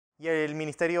Y el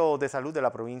Ministerio de Salud de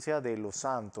la provincia de Los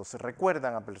Santos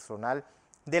recuerdan a personal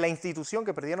de la institución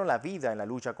que perdieron la vida en la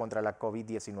lucha contra la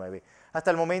COVID-19. Hasta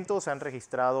el momento se han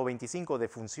registrado 25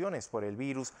 defunciones por el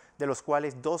virus, de los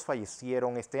cuales 2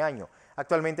 fallecieron este año.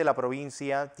 Actualmente la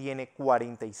provincia tiene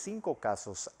 45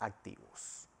 casos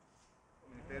activos.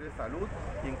 El Ministerio de Salud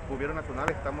y en Gobierno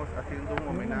Nacional estamos haciendo un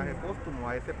homenaje póstumo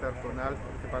a ese personal,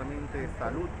 principalmente de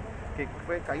salud, que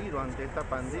fue caído ante esta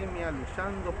pandemia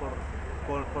luchando por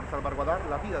salvaguardar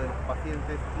la vida de los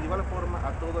pacientes y de igual forma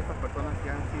a todas esas personas que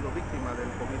han sido víctimas del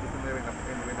COVID-19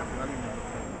 a nivel nacional y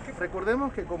mundial.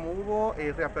 Recordemos que como hubo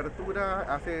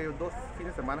reapertura hace 2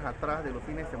 fines de semana atrás, de los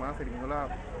fines de semana se eliminó la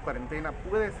cuarentena,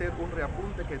 puede ser un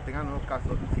reapunte que tengan nuevos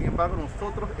casos. Sin embargo,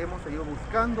 nosotros hemos seguido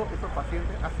buscando esos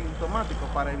pacientes asintomáticos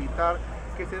para evitar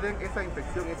que se den esa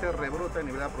infección, ese rebrote a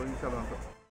nivel de la provincia de Los Santos.